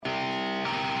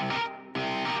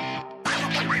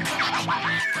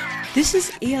This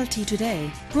is ELT Today,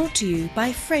 brought to you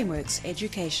by Frameworks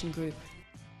Education Group.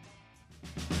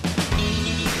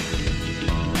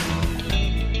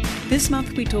 This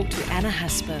month we talk to Anna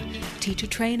Hasper, teacher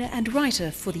trainer and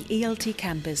writer for the ELT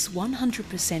Campus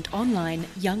 100% online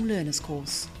Young Learners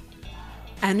course.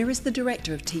 Anna is the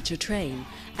director of Teacher Train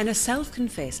and a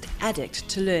self-confessed addict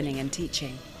to learning and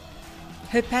teaching.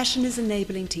 Her passion is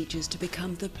enabling teachers to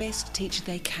become the best teacher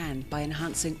they can by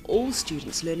enhancing all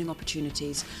students' learning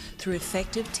opportunities through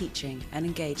effective teaching and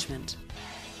engagement.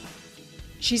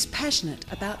 She's passionate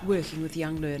about working with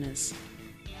young learners.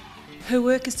 Her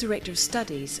work as Director of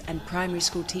Studies and primary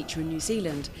school teacher in New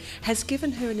Zealand has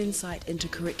given her an insight into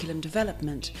curriculum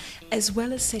development, as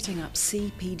well as setting up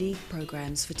CPD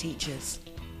programs for teachers.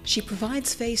 She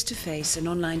provides face-to-face and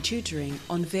online tutoring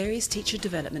on various teacher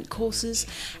development courses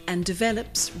and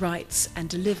develops, writes and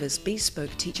delivers bespoke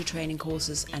teacher training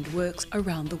courses and works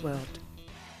around the world.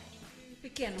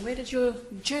 Where did your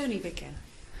journey begin?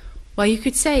 Well, you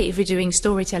could say if you're doing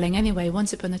storytelling anyway,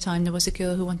 once upon a time there was a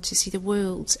girl who wanted to see the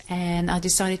world, and I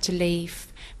decided to leave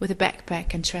with a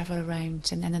backpack and travel around,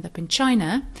 and ended up in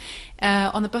China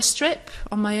on a bus trip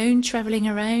on my own, travelling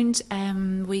around.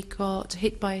 We got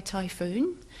hit by a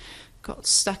typhoon, got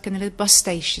stuck in a little bus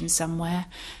station somewhere,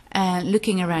 and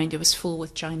looking around it was full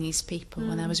with Chinese people,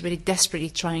 and I was really desperately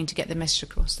trying to get the message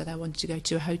across that I wanted to go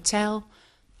to a hotel.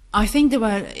 I think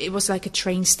it was like a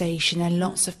train station, and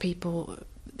lots of people.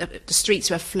 The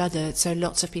streets were flooded, so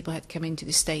lots of people had come into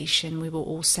the station. We were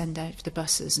all sent out to the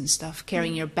buses and stuff,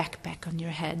 carrying your backpack on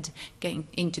your head, getting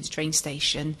into the train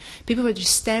station. People were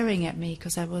just staring at me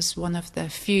because I was one of the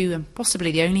few and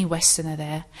possibly the only Westerner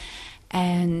there,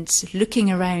 and looking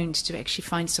around to actually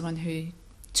find someone who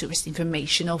tourist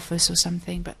information office or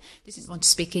something, but didn't want to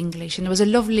speak English. And there was a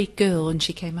lovely girl, and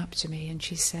she came up to me and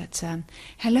she said,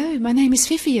 "Hello, my name is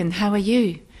Vivian, how are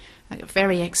you?" I got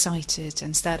very excited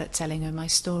and started telling her my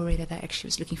story, that I actually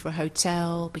was looking for a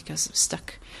hotel because I was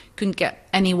stuck, couldn't get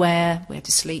anywhere, we had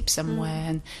to sleep somewhere,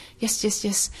 and yes.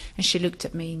 And she looked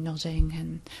at me nodding,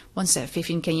 and once said,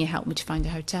 "Vivian, can you help me to find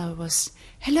a hotel?" It was,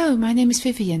 "Hello, my name is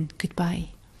Vivian, goodbye."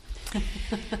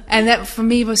 And that for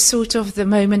me was sort of the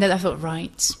moment that I thought,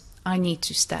 right, I need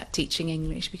to start teaching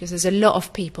English, because there's a lot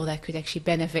of people that could actually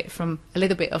benefit from a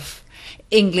little bit of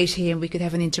English here, and we could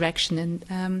have an interaction. And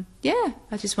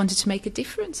I just wanted to make a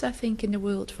difference, I think, in the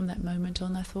world from that moment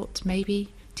on. I thought maybe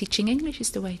teaching English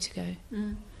is the way to go.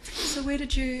 So where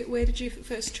did you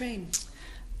first train?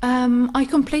 I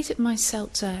completed my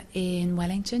CELTA in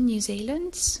Wellington, New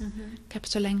Zealand,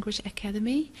 Capital Language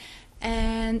Academy,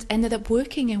 and ended up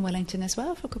working in Wellington as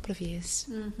well for a couple of years.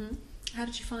 How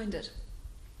did you find it?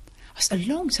 It was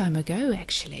a long time ago,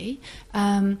 actually.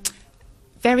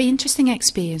 Very interesting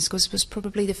experience, because it was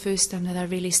probably the first time that I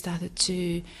really started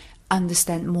to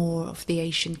understand more of the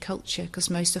Asian culture, because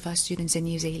most of our students in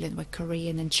New Zealand were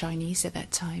Korean and Chinese at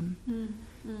that time.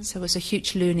 So it was a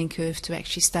huge learning curve to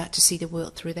actually start to see the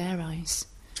world through their eyes.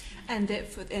 And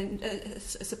I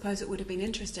suppose it would have been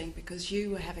interesting, because you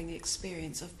were having the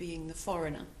experience of being the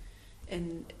foreigner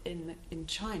in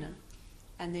China,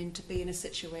 and then to be in a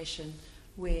situation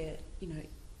where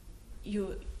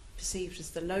you're perceived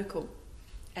as the local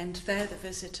and they're the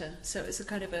visitor. So it's a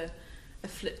kind of a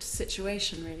flipped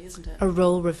situation, really, isn't it? A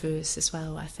role reverse as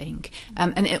well, I think.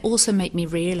 And it also made me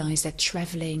realise that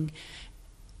travelling,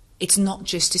 it's not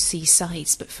just to see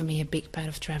sights, but for me a big part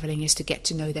of travelling is to get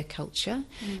to know their culture.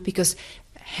 Because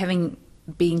having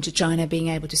been to China, being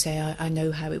able to say I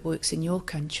know how it works in your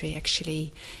country,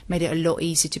 actually made it a lot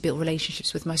easier to build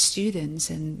relationships with my students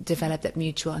and develop that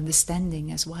mutual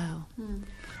understanding as well.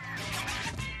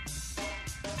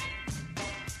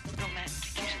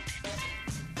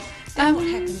 What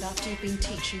happened after you've been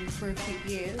teaching for a few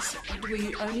years? Were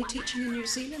you only teaching in New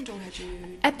Zealand, or had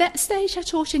you... At that stage I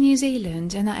taught in New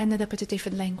Zealand, and I ended up at a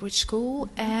different language school,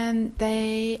 and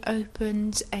they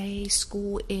opened a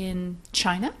school in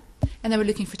China, and they were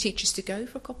looking for teachers to go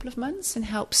for a couple of months and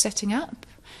help setting up.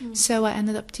 So I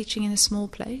ended up teaching in a small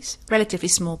place, relatively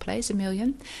small place, 1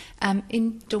 million,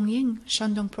 in Dongying,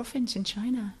 Shandong province in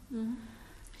China.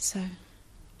 So,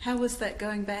 how was that,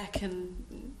 going back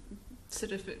and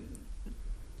sort of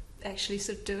actually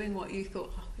doing what you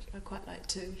thought, I'd quite like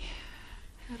to?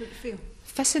 How did it feel?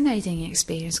 Fascinating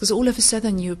experience, because all of a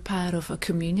sudden you're part of a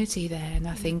community there, and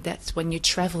I think that's when you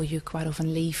travel you quite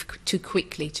often leave too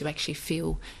quickly to actually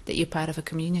feel that you're part of a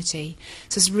community.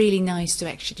 So it's really nice to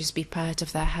actually just be part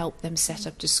of that, help them set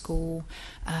up the school,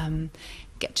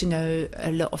 get to know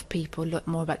a lot of people, a lot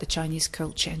more about the Chinese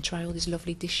culture, and try all these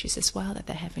lovely dishes as well that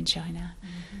they have in China.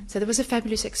 So there was a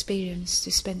fabulous experience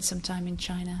to spend some time in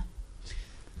China.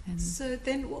 So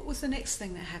then what was the next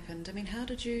thing that happened? I mean, how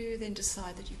did you then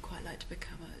decide that you'd quite like to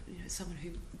become someone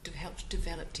who helped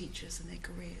develop teachers and their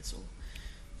careers? Or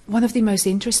one of the most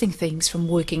interesting things from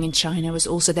working in China was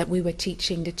also that we were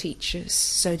teaching the teachers.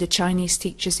 So the Chinese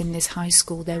teachers in this high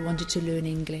school, they wanted to learn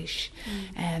English.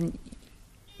 And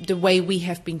the way we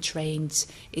have been trained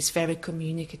is very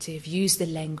communicative, use the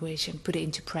language and put it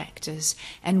into practice.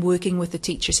 And working with the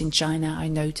teachers in China, I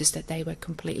noticed that they were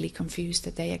completely confused,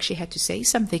 that they actually had to say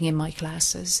something in my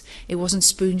classes. It wasn't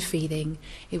spoon feeding,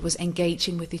 it was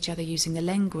engaging with each other using the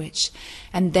language.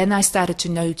 And then I started to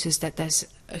notice that there's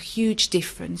a huge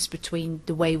difference between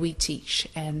the way we teach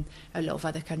and a lot of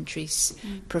other countries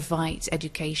provide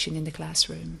education in the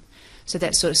classroom. So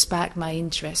that sort of sparked my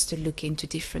interest to look into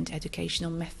different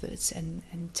educational methods and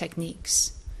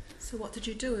techniques. So what did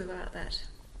you do about that?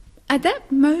 At that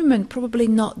moment, probably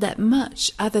not that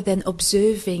much, other than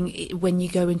observing when you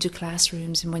go into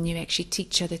classrooms and when you actually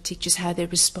teach other teachers how they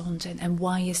respond and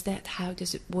why is that, how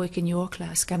does it work in your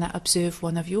class, can I observe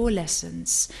one of your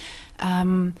lessons?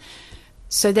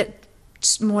 So that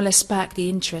more or less sparked the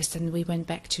interest, and we went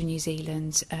back to New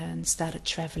Zealand and started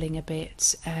travelling a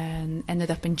bit and ended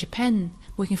up in Japan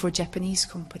working for a Japanese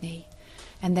company.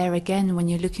 And there again, when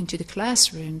you look into the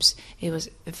classrooms, it was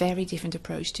a very different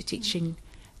approach to teaching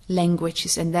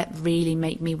languages, and that really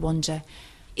made me wonder,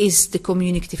 is the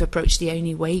communicative approach the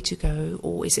only way to go,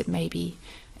 or is it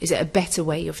a better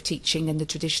way of teaching than the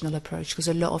traditional approach? Because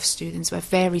a lot of students were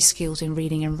very skilled in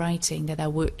reading and writing that I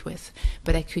worked with,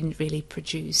 but they couldn't really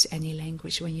produce any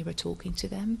language when you were talking to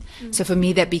them. So for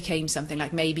me, that became something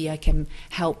like maybe I can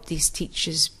help these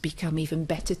teachers become even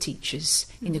better teachers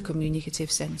in the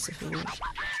communicative sense of the word.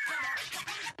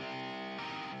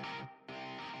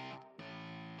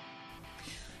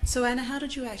 So Anna, how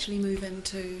did you actually move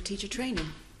into teacher training?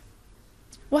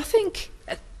 Well, I think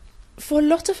for a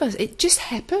lot of us, it just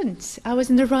happened. I was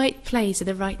in the right place at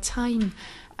the right time.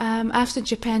 After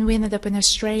Japan, we ended up in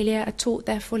Australia. I taught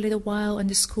there for a little while, and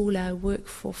the school I worked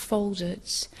for folded.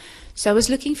 So I was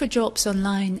looking for jobs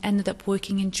online, ended up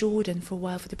working in Jordan for a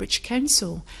while for the British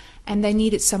Council, and they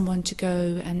needed someone to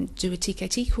go and do a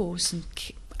TKT course. And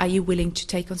are you willing to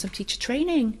take on some teacher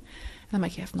training? And I'm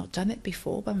like, yeah, I've not done it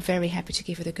before, but I'm very happy to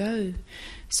give it a go.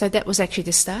 So that was actually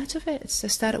the start of it. So I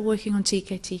started working on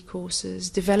TKT courses,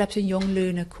 developed a young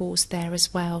learner course there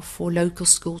as well for local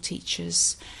school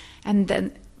teachers. And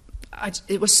then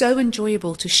it was so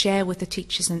enjoyable to share with the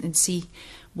teachers and see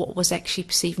what was actually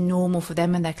perceived normal for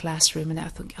them in their classroom. And I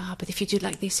thought, but if you do it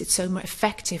like this, it's so more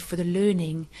effective for the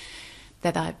learning,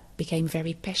 that I became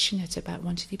very passionate about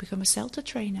wanting to become a CELTA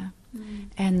trainer.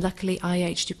 And luckily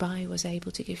IH Dubai was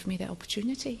able to give me that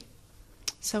opportunity.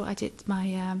 So I did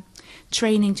my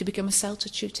training to become a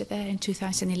CELTA tutor there in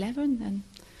 2011,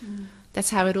 and that's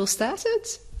how it all started.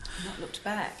 Not looked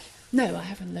back. No, I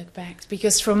haven't looked back,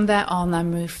 because from there on I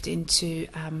moved into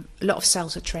a lot of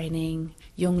CELTA training,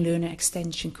 young learner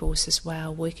extension course as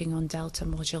well, working on Delta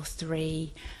Module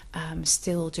 3,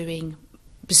 still doing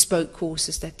bespoke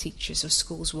courses that teachers or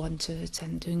schools wanted,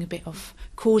 and doing a bit of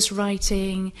course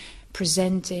writing,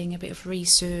 presenting, a bit of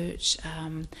research,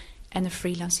 and a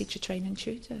freelance teacher trainer and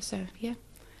tutor. So yeah,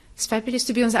 it's fabulous.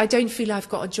 To be honest, I don't feel I've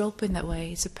got a job in that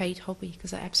way. It's a paid hobby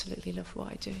because I absolutely love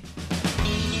what I do.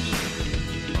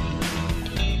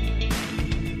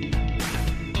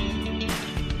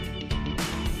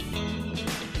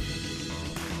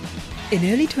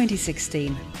 In early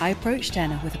 2016, I approached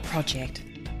Anna with a project.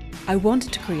 I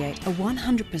wanted to create a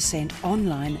 100%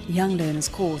 online Young Learners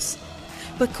course,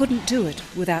 but couldn't do it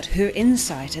without her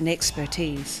insight and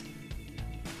expertise.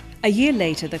 A year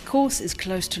later, the course is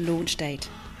close to launch date.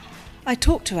 I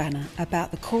talked to Anna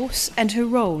about the course and her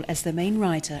role as the main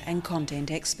writer and content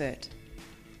expert.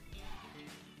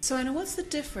 So Anna, what's the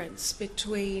difference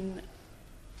between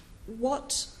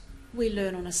what we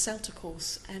learn on a CELTA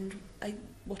course and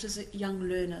what has a Young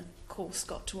Learner course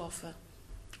got to offer?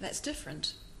 That's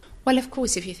different. Well, of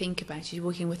course, if you think about it, you're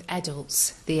working with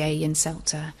adults, the A in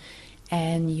CELTA,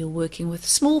 and you're working with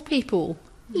small people,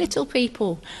 little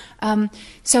people.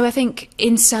 So I think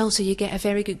in CELTA you get a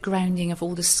very good grounding of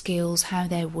all the skills, how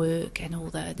they work, and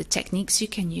all the techniques you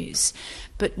can use.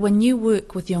 But when you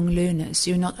work with young learners,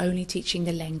 you're not only teaching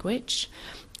the language.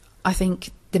 I think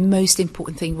the most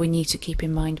important thing we need to keep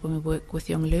in mind when we work with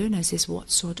young learners is what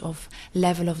sort of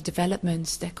level of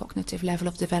development, their cognitive level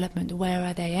of development, where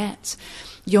are they at?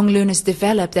 Young learners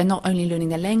develop, they're not only learning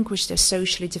the language, they're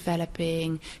socially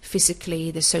developing, physically,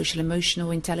 the social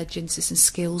emotional intelligences and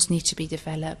skills need to be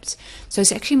developed. So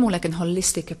it's actually more like a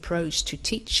holistic approach to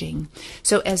teaching.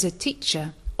 So as a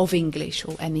teacher of English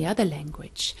or any other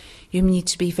language, you need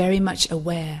to be very much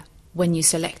aware when you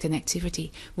select an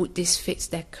activity, would this fit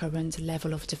their current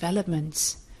level of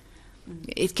development?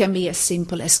 It can be as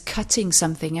simple as cutting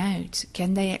something out.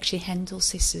 Can they actually handle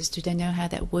scissors? Do they know how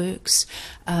that works?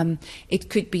 It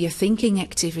could be a thinking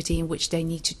activity in which they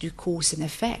need to do cause and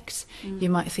effect. You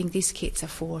might think these kids are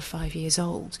 4 or 5 years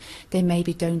old. They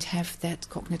maybe don't have that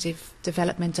cognitive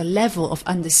developmental level of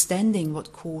understanding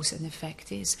what cause and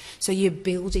effect is. So you're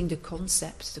building the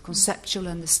concept, the conceptual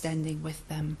understanding with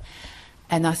them.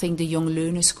 And I think the Young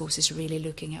Learners course is really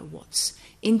looking at what's,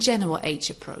 in general, age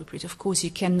appropriate. Of course, you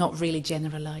cannot really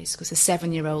generalize, because a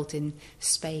 7-year-old in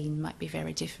Spain might be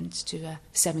very different to a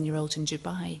 7-year-old in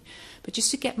Dubai. But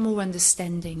just to get more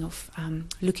understanding of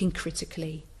looking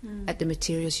critically at the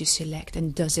materials you select,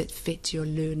 and does it fit your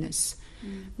learner's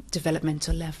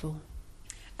developmental level.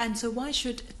 And so why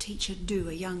should a teacher do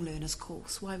a Young Learners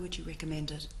course? Why would you recommend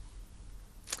it?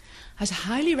 I'd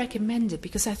highly recommend it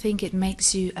because I think it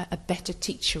makes you a better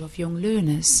teacher of young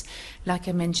learners. Like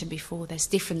I mentioned before, there's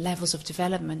different levels of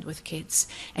development with kids,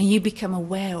 and you become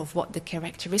aware of what the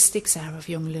characteristics are of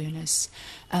young learners.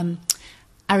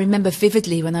 I remember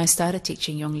vividly when I started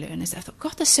teaching young learners, I thought,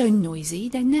 God, they're so noisy,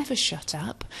 they never shut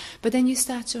up. But then you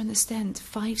start to understand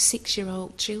 5,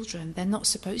 6-year-old children, they're not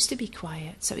supposed to be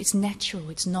quiet. So it's natural,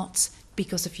 it's not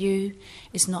because of you,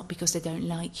 it's not because they don't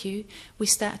like you. We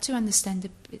start to understand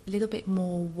a little bit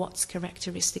more what's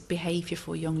characteristic behaviour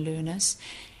for young learners.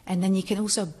 And then you can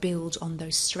also build on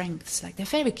those strengths. Like, they're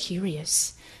very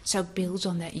curious, so build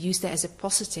on that, use that as a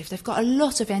positive. They've got a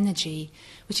lot of energy,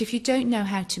 which if you don't know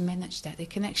how to manage that, it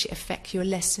can actually affect your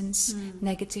lessons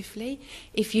negatively.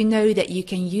 If you know that you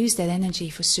can use that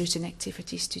energy for certain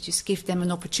activities to just give them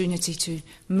an opportunity to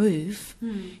move,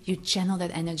 you channel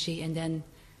that energy, and then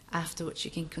afterwards you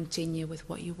can continue with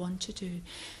what you want to do.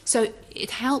 So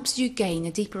it helps you gain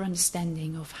a deeper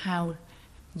understanding of how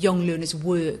young learners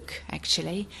work,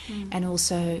 actually, and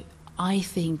also, I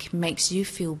think, makes you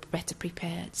feel better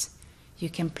prepared. You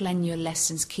can plan your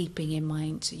lessons keeping in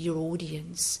mind your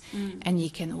audience, and you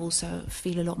can also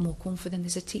feel a lot more confident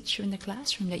as a teacher in the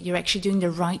classroom that you're actually doing the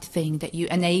right thing, that you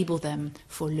enable them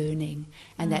for learning,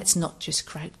 and that's not just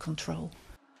crowd control.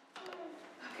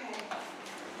 Okay,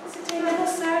 so do a little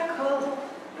circle.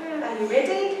 Are you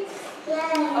ready?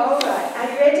 Yes. All right,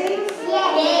 are you ready?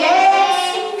 Yes.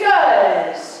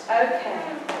 Yes, good. Okay.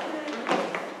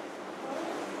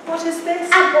 What is this?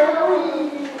 A ball.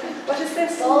 What is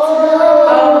this? Ball.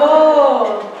 A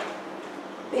ball.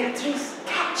 Beatriz,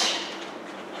 catch.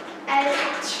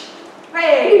 Catch.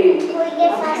 Hey. Muy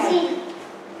fácil.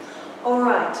 All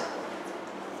right.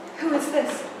 Who is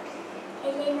this?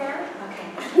 Elena.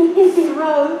 Okay.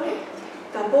 Throw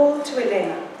the ball to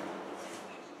Elena.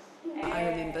 I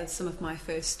remember some of my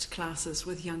first classes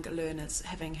with younger learners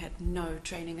having had no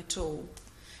training at all,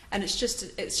 and it's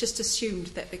just assumed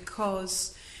that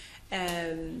because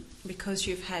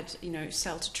you've had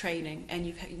CELTA training and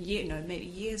you've had maybe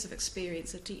years of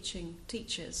experience of teaching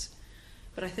teachers,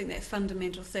 but I think that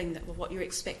fundamental thing, that what your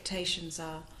expectations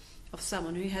are of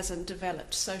someone who hasn't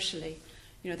developed socially,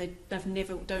 they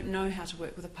don't know how to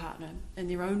work with a partner in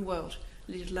their own world,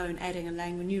 let alone adding a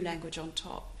new language on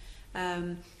top.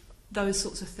 Those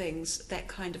sorts of things, that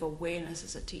kind of awareness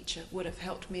as a teacher would have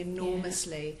helped me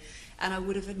enormously, and I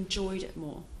would have enjoyed it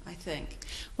more, I think.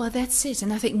 Well, that's it.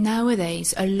 And I think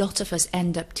nowadays a lot of us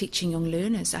end up teaching young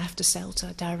learners after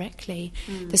CELTA directly.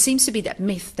 There seems to be that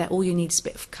myth that all you need is a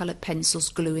bit of coloured pencils,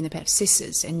 glue and a pair of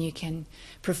scissors and you can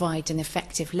provide an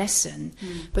effective lesson.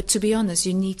 But to be honest,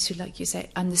 you need to, like you say,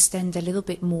 understand a little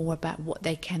bit more about what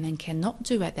they can and cannot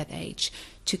do at that age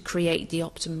to create the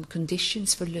optimum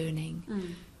conditions for learning.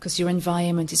 Because your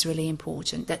environment is really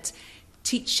important, that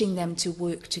teaching them to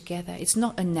work together, it's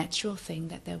not a natural thing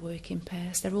that they work in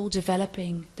pairs. They're all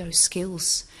developing those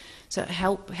skills. So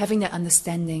having that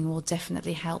understanding will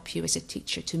definitely help you as a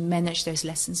teacher to manage those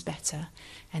lessons better.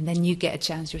 And then you get a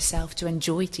chance yourself to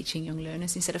enjoy teaching young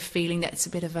learners instead of feeling that it's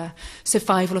a bit of a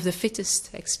survival of the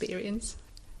fittest experience.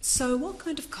 So what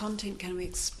kind of content can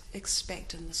we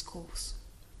expect in this course?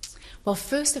 Well,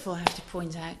 first of all, I have to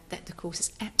point out that the course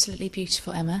is absolutely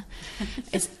beautiful, Emma.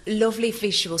 It's lovely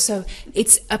visual. So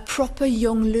it's a proper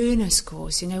young learners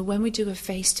course. When we do a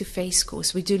face-to-face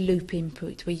course, we do loop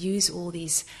input. We use all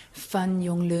these fun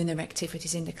young learner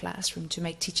activities in the classroom to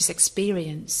make teachers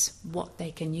experience what they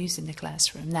can use in the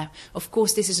classroom. Now, of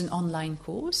course, this is an online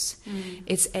course.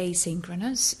 It's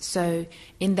asynchronous. So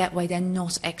in that way, they're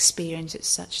not experienced as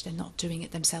such. They're not doing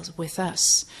it themselves with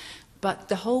us. But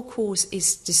the whole course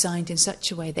is designed in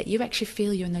such a way that you actually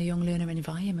feel you're in a young learner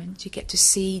environment. You get to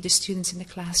see the students in the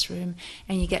classroom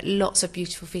and you get lots of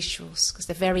beautiful visuals because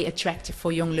they're very attractive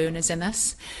for young learners and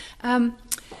us.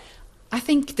 I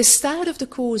think the start of the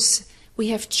course, we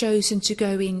have chosen to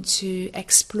go into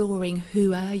exploring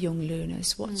who are young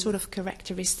learners, what sort of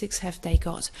characteristics have they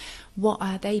got, what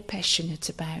are they passionate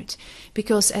about.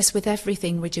 Because as with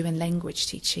everything we do in language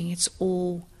teaching, it's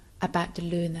all about the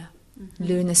learner,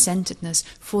 learner-centeredness.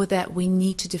 For that we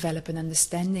need to develop an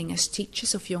understanding as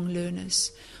teachers of young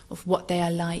learners of what they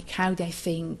are like, how they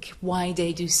think, why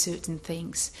they do certain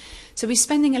things. So we're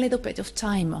spending a little bit of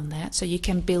time on that so you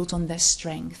can build on their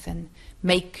strength and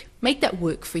make that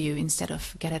work for you instead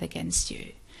of get it against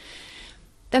you.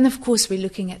 Then of course we're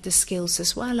looking at the skills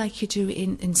as well, like you do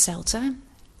in CELTA,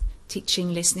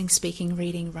 teaching, listening, speaking,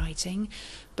 reading, writing,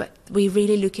 but we're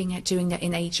really looking at doing that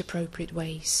in age-appropriate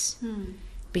ways.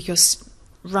 Because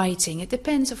writing, it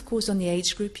depends of course on the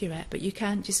age group you're at, but you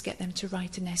can't just get them to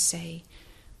write an essay.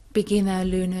 Beginner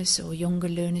learners or younger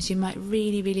learners, you might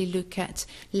really look at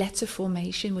letter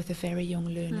formation with the very young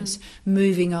learners,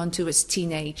 moving on towards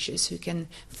teenagers who can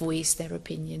voice their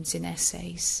opinions in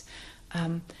essays.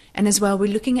 And as well,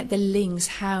 we're looking at the links,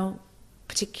 how,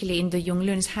 particularly in the young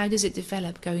learners, how does it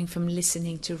develop going from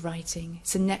listening to writing?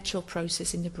 It's a natural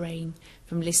process in the brain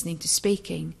from listening to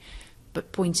speaking,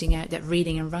 but pointing out that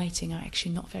reading and writing are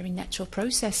actually not very natural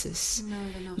processes. No,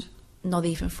 they're not. Not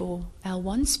even for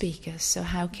L1 speakers. So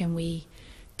how can we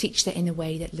teach that in a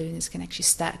way that learners can actually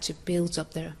start to build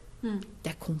up their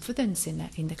confidence in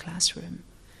the classroom?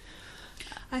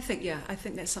 I think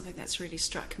that's something that's really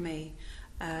struck me,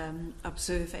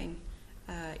 observing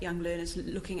young learners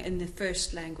looking in their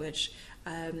first language,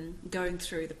 going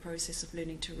through the process of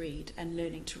learning to read and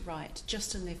learning to write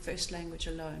just in their first language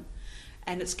alone.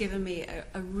 And it's given me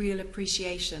a real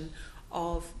appreciation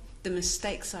of the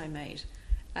mistakes I made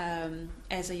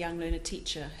as a young learner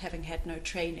teacher, having had no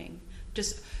training,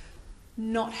 just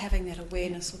not having that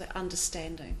awareness or that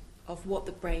understanding of what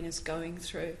the brain is going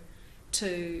through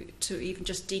to even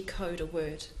just decode a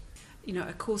word. You know,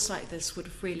 a course like this would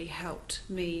have really helped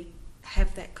me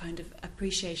have that kind of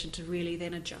appreciation to really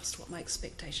then adjust what my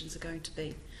expectations are going to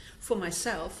be for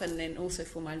myself and then also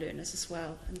for my learners as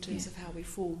well in terms of how we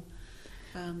form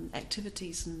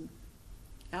activities and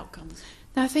outcomes.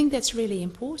 Now, I think that's really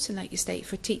important, like you state,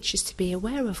 for teachers to be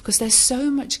aware of, because there's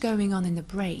so much going on in the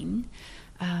brain,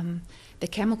 the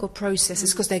chemical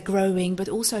processes, because they're growing, but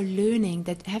also learning,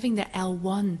 that having the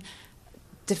L1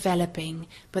 developing,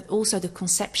 but also the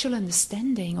conceptual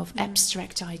understanding of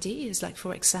abstract ideas, like,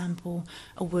 for example,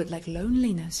 a word like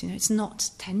loneliness, you know, it's not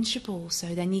tangible,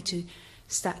 so they need to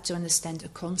start to understand a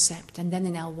concept, and then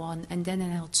in L1, and then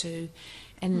in L2,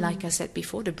 and like I said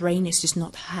before, the brain is just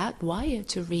not hardwired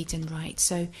to read and write.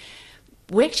 So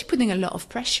we're actually putting a lot of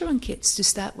pressure on kids to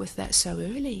start with that so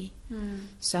early.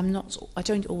 So I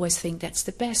don't always think that's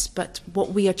the best, but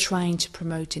what we are trying to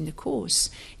promote in the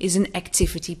course is an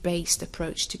activity-based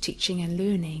approach to teaching and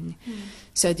learning.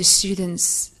 So the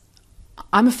students,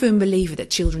 I'm a firm believer that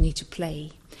children need to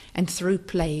play, and through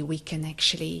play we can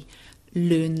actually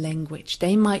learn language.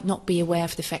 They might not be aware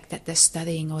of the fact that they're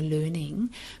studying or learning,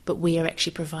 but we are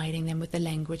actually providing them with the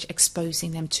language,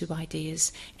 exposing them to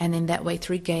ideas, and in that way,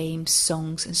 through games,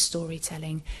 songs and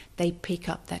storytelling, they pick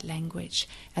up that language.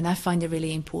 And I find it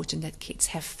really important that kids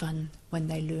have fun when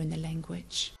they learn the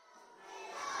language.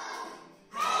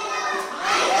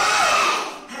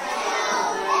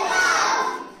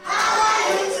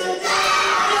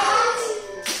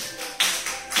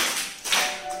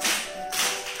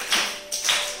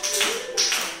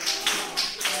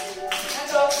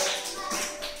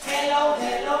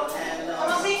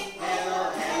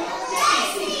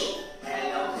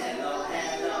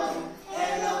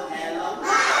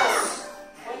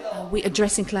 We're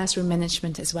addressing classroom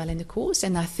management as well in the course,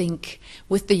 and I think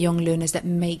with the young learners that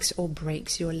makes or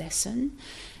breaks your lesson.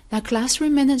 Now,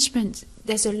 classroom management,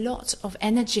 there's a lot of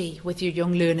energy with your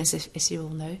young learners, as you all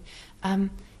know.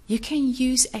 You can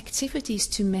use activities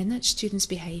to manage students'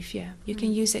 behavior. You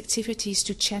can use activities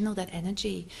to channel that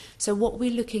energy. So what we're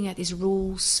looking at is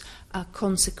rules,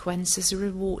 consequences, a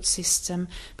reward system,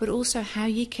 but also how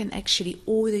you can actually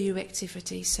order your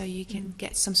activities so you can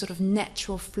get some sort of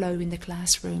natural flow in the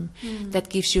classroom that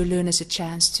gives your learners a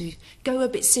chance to go a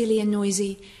bit silly and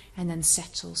noisy and then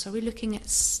settle. So we're looking at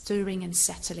stirring and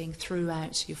settling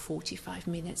throughout your 45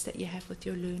 minutes that you have with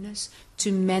your learners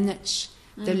to manage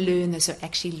the learners so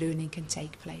actually learning can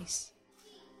take place.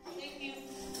 Thank you.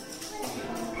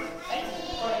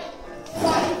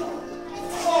 5,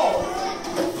 4,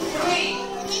 3,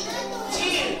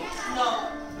 2,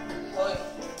 no.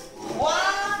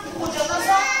 1, put your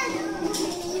pencil.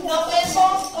 No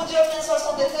pencils, put your pencils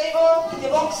on the table, in the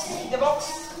box,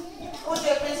 Put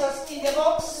your pencils in the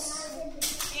box,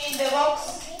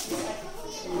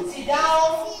 Sit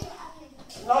down.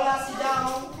 Lola, sit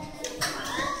down.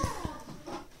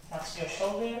 Touch your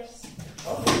shoulders.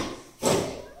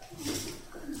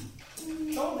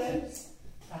 Shoulders.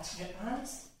 Touch your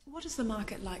arms. What is the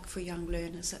market like for young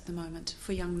learners at the moment,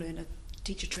 for young learner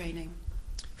teacher training?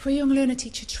 For young learner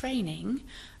teacher training,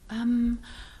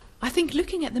 I think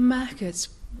looking at the markets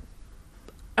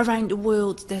around the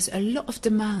world, there's a lot of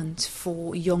demand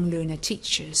for young learner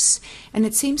teachers, and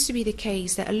it seems to be the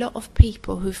case that a lot of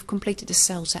people who've completed the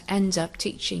CELTA end up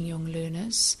teaching young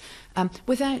learners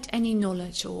without any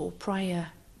knowledge or prior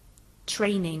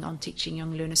training on teaching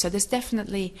young learners. So there's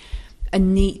definitely a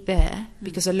need there,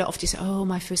 because a lot of this,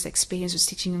 my first experience was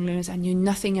teaching young learners, I knew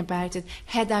nothing about it.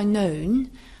 Had I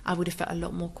known, I would have felt a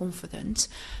lot more confident.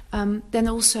 Then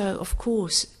also, of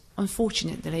course,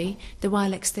 unfortunately, the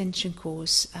While Extension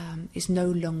course is no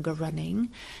longer running.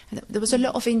 And there was a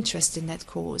lot of interest in that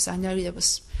course. I know there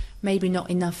was maybe not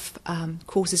enough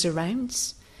courses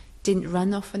around, didn't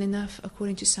run often enough,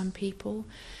 according to some people.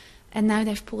 And now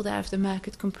they've pulled out of the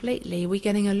market completely. We're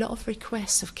getting a lot of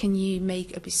requests of, can you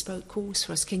make a bespoke course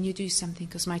for us? Can you do something?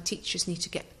 Because my teachers need to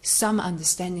get some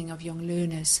understanding of young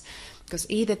learners. Because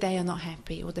either they are not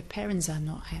happy, or the parents are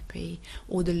not happy,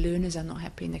 or the learners are not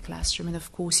happy in the classroom. And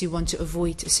of course, you want to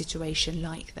avoid a situation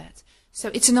like that. So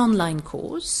it's an online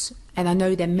course, and I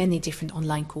know there are many different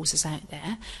online courses out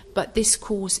there, but this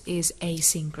course is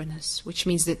asynchronous, which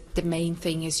means that the main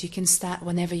thing is you can start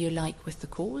whenever you like with the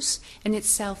course, and it's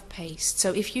self-paced.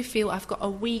 So if you feel I've got a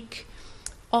week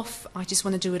off, I just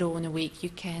want to do it all in a week, you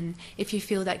can. If you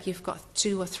feel that you've got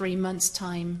 2 or 3 months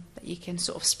time, that you can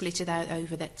sort of split it out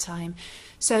over that time.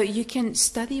 So you can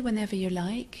study whenever you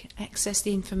like, access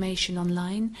the information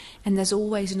online, and there's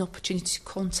always an opportunity to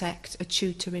contact a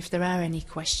tutor if there are any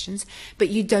questions, but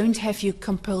you don't have your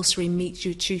compulsory meet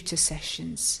your tutor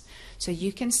sessions. So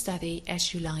you can study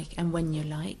as you like and when you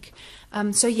like.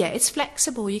 So yeah, it's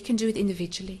flexible, you can do it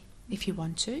individually if you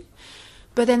want to.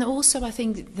 But then also, I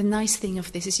think the nice thing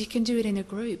of this is you can do it in a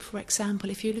group. For example,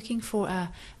 if you're looking for a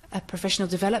professional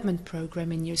development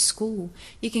program in your school,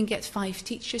 you can get 5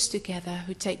 teachers together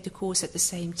who take the course at the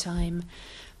same time,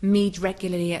 meet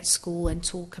regularly at school and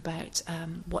talk about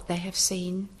what they have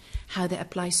seen, how that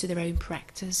applies to their own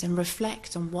practice, and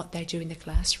reflect on what they do in the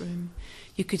classroom.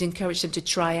 You could encourage them to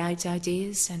try out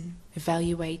ideas and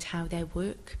evaluate how they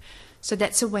work. So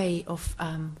that's a way of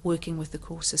working with the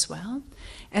course as well.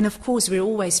 And of course, we're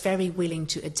always very willing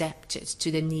to adapt it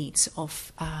to the needs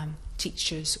of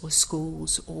teachers or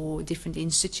schools or different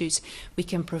institutes. We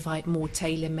can provide more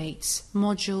tailor-made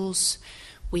modules.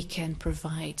 We can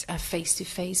provide a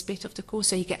face-to-face bit of the course,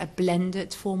 so you get a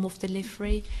blended form of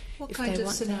delivery. What kind of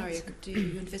scenario do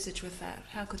you envisage with that?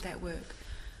 How could that work?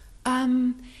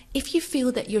 If you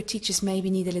feel that your teachers maybe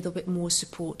need a little bit more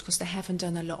support because they haven't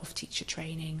done a lot of teacher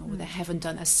training, or they haven't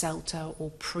done a CELTA or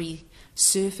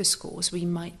pre-surface course, we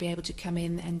might be able to come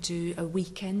in and do a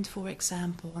weekend, for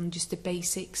example, on just the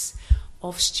basics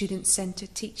of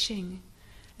student-centered teaching,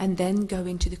 and then go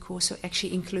into the course, so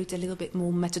actually include a little bit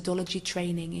more methodology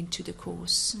training into the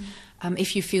course.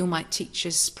 If you feel my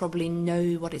teachers probably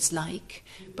know what it's like,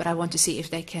 but I want to see if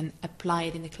they can apply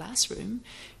it in the classroom,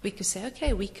 we could say,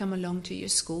 okay, we come along to your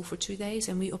school for 2 days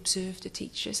and we observe the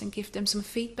teachers and give them some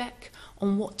feedback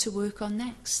on what to work on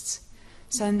next.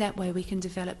 So in that way we can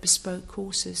develop bespoke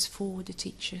courses for the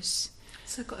teachers.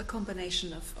 So got a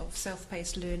combination of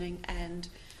self-paced learning and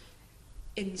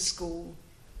in-school,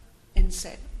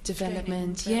 in-set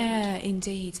development. Yeah,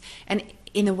 indeed. And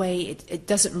in a way, it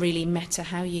doesn't really matter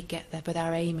how you get there, but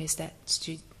our aim is that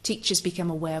teachers become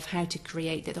aware of how to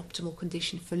create that optimal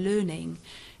condition for learning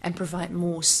and provide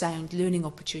more sound learning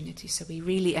opportunities. So we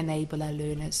really enable our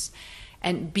learners.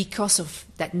 And because of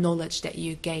that knowledge that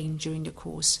you gain during the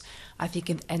course, I think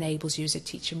it enables you as a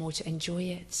teacher more to enjoy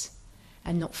it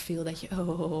and not feel that,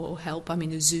 oh, help, I'm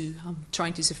in a zoo, I'm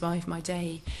trying to survive my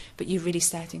day. But you're really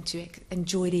starting to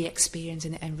enjoy the experience,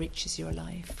 and it enriches your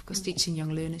life, because teaching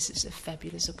young learners is a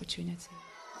fabulous opportunity.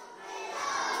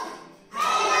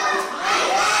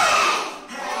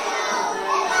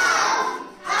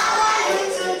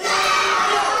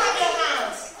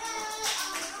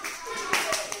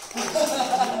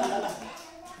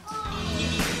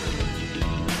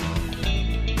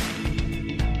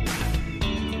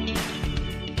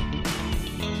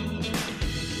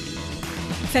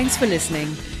 Thanks for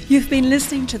listening. You've been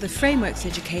listening to the Frameworks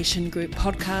Education Group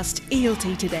podcast,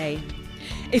 ELT Today.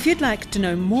 If you'd like to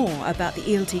know more about the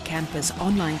ELT Campus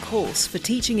online course for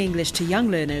teaching English to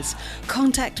young learners,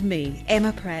 contact me,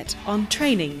 Emma Pratt, on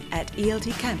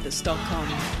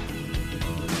training@eltcampus.com.